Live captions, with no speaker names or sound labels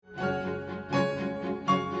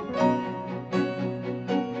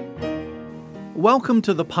Welcome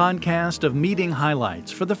to the podcast of meeting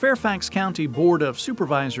highlights for the Fairfax County Board of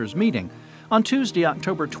Supervisors meeting on Tuesday,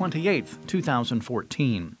 October 28,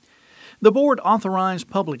 2014. The board authorized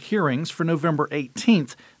public hearings for November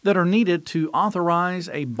 18th that are needed to authorize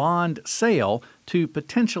a bond sale to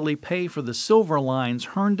potentially pay for the Silver Line's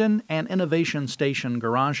Herndon and Innovation Station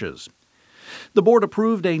garages. The board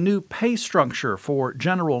approved a new pay structure for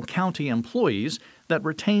general county employees that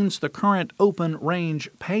retains the current open range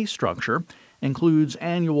pay structure, includes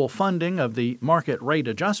annual funding of the market rate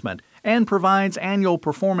adjustment, and provides annual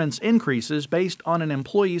performance increases based on an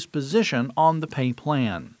employee's position on the pay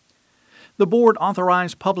plan. The board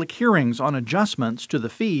authorized public hearings on adjustments to the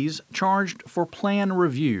fees charged for plan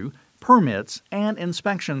review, permits, and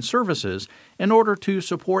inspection services in order to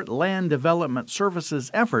support Land Development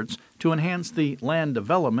Services efforts to enhance the land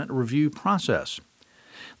development review process.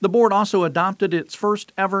 The board also adopted its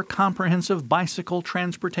first ever comprehensive bicycle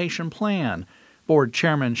transportation plan. Board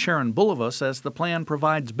Chairman Sharon Bulova says the plan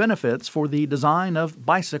provides benefits for the design of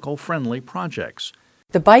bicycle-friendly projects.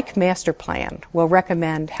 The Bike Master Plan will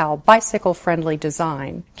recommend how bicycle-friendly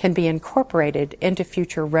design can be incorporated into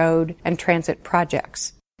future road and transit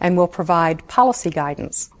projects, and will provide policy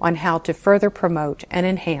guidance on how to further promote and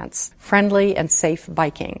enhance friendly and safe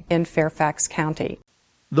biking in Fairfax County.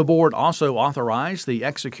 The board also authorized the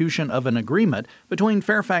execution of an agreement between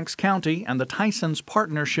Fairfax County and the Tysons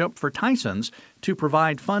Partnership for Tysons to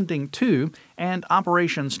provide funding to and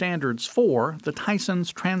operation standards for the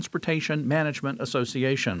Tysons Transportation Management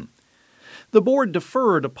Association. The board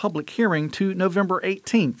deferred a public hearing to November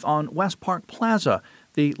 18th on West Park Plaza,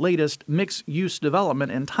 the latest mixed-use development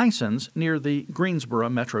in Tysons near the Greensboro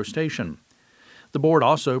Metro Station. The board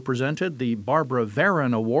also presented the Barbara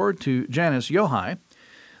Varon Award to Janice Yohai.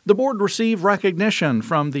 The board received recognition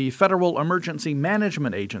from the Federal Emergency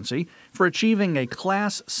Management Agency for achieving a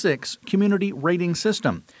Class 6 community rating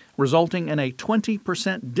system, resulting in a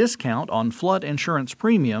 20% discount on flood insurance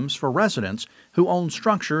premiums for residents who own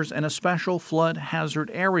structures in a special flood hazard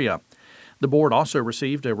area. The board also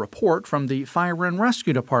received a report from the Fire and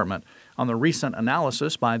Rescue Department on the recent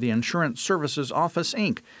analysis by the Insurance Services Office,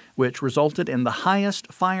 Inc., which resulted in the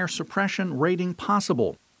highest fire suppression rating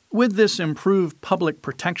possible. With this improved public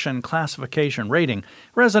protection classification rating,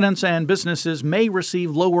 residents and businesses may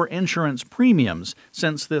receive lower insurance premiums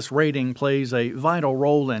since this rating plays a vital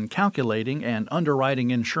role in calculating and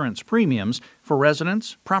underwriting insurance premiums for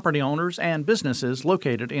residents, property owners, and businesses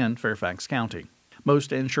located in Fairfax County.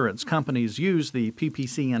 Most insurance companies use the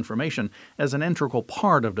PPC information as an integral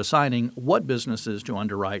part of deciding what businesses to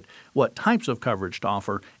underwrite, what types of coverage to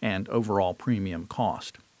offer, and overall premium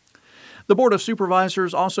cost. The Board of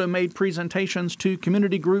Supervisors also made presentations to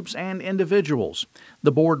community groups and individuals.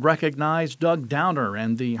 The board recognized Doug Downer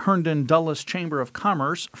and the Herndon Dulles Chamber of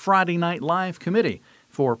Commerce Friday Night Live Committee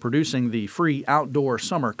for producing the free outdoor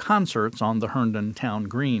summer concerts on the Herndon Town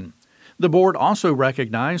Green. The board also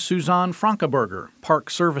recognized Suzanne Frankenberger,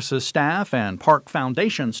 Park Services staff and Park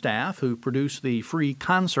Foundation staff who produced the free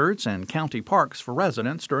concerts and county parks for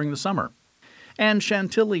residents during the summer, and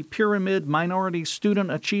Chantilly Pyramid Minority Student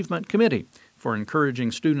Achievement Committee for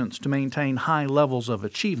encouraging students to maintain high levels of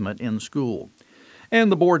achievement in school.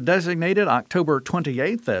 And the board designated October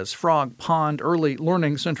 28th as Frog Pond Early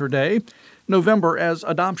Learning Center Day, November as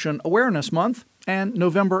Adoption Awareness Month, and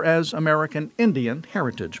November as American Indian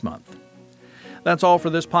Heritage Month. That's all for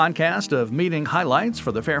this podcast of meeting highlights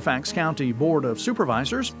for the Fairfax County Board of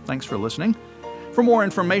Supervisors. Thanks for listening. For more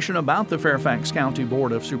information about the Fairfax County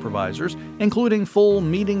Board of Supervisors, including full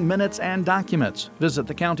meeting minutes and documents, visit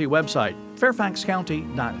the county website,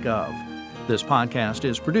 fairfaxcounty.gov. This podcast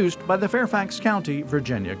is produced by the Fairfax County,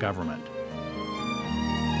 Virginia government.